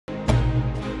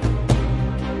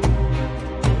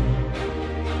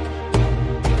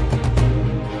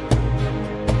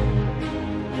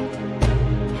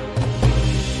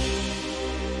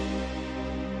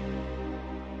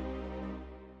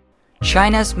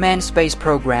China's manned space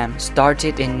program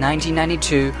started in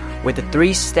 1992 with a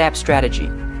three-step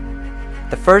strategy.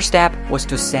 The first step was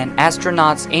to send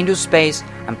astronauts into space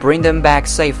and bring them back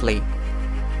safely.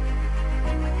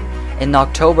 In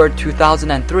October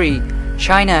 2003,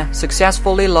 China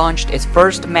successfully launched its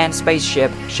first manned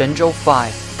spaceship, Shenzhou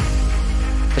 5.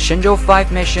 The Shenzhou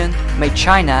 5 mission made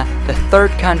China the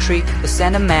third country to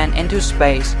send a man into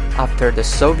space after the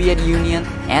Soviet Union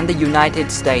and the United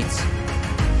States.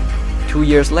 2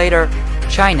 years later,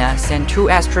 China sent 2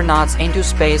 astronauts into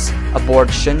space aboard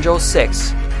Shenzhou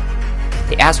 6.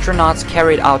 The astronauts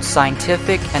carried out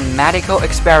scientific and medical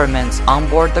experiments on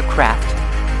board the craft.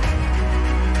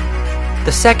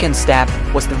 The second step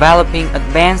was developing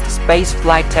advanced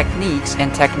spaceflight techniques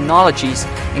and technologies,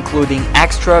 including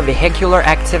extravehicular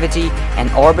activity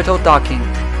and orbital docking.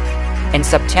 In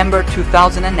September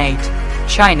 2008,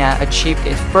 China achieved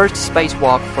its first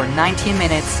spacewalk for 19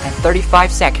 minutes and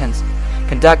 35 seconds,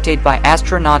 conducted by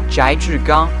astronaut Zhai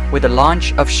Zhigang with the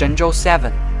launch of Shenzhou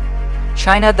 7.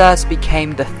 China thus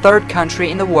became the third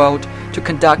country in the world to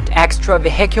conduct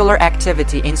extravehicular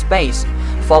activity in space,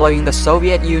 following the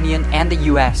Soviet Union and the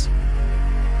US.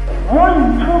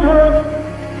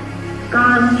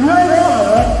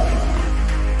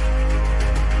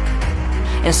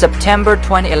 In September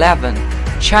 2011,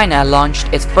 China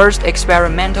launched its first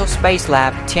experimental space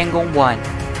lab, Tiangong 1.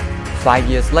 5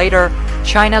 years later,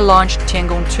 China launched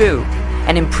Tiangong 2,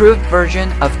 an improved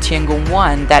version of Tiangong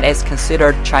 1 that is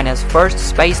considered China's first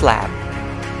space lab.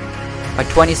 By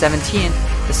 2017,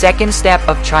 the second step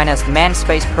of China's manned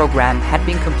space program had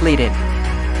been completed.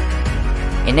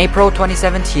 In April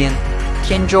 2017,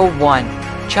 Tianzhou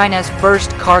 1, China's first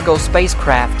cargo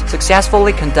spacecraft,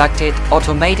 successfully conducted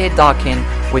automated docking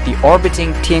with the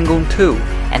orbiting Tiangong 2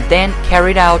 and then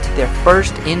carried out their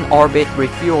first in-orbit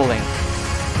refueling.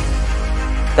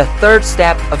 The third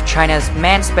step of China's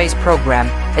manned space program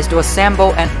is to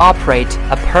assemble and operate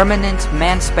a permanent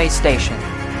manned space station.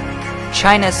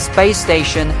 China's space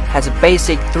station has a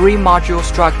basic 3-module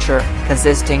structure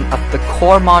consisting of the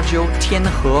core module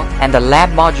Tianhe and the lab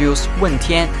modules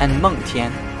Wentian and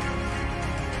Mengtian.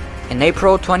 In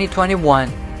April 2021,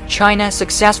 China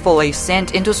successfully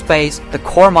sent into space the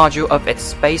core module of its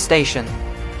space station.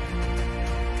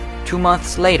 2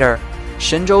 months later,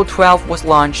 Shenzhou 12 was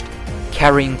launched,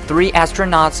 carrying 3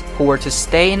 astronauts who were to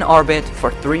stay in orbit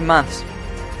for 3 months.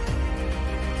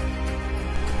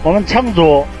 我们乘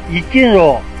组已进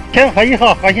入天河1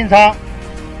号核心舱。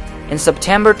 In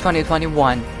September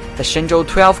 2021, the Shenzhou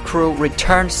 12 crew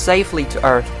returned safely to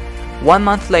Earth. 1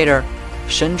 month later,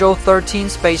 Shenzhou 13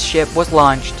 spaceship was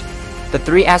launched. The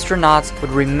 3 astronauts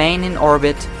would remain in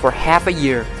orbit for half a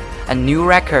year, a new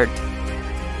record.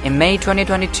 In May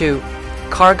 2022,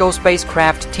 cargo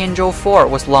spacecraft Tianzhou 4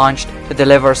 was launched to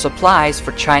deliver supplies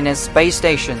for China's space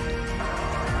station.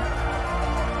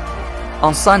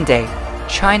 On Sunday,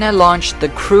 China launched the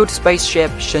crewed spaceship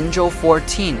Shenzhou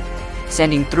 14,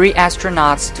 sending 3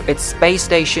 astronauts to its space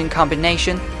station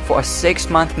combination for a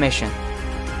 6-month mission.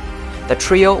 The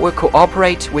trio will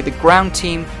cooperate with the ground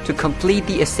team to complete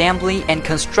the assembly and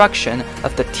construction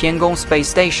of the Tiangong space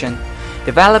station,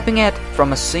 developing it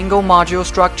from a single module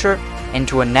structure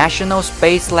into a national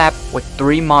space lab with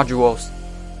 3 modules.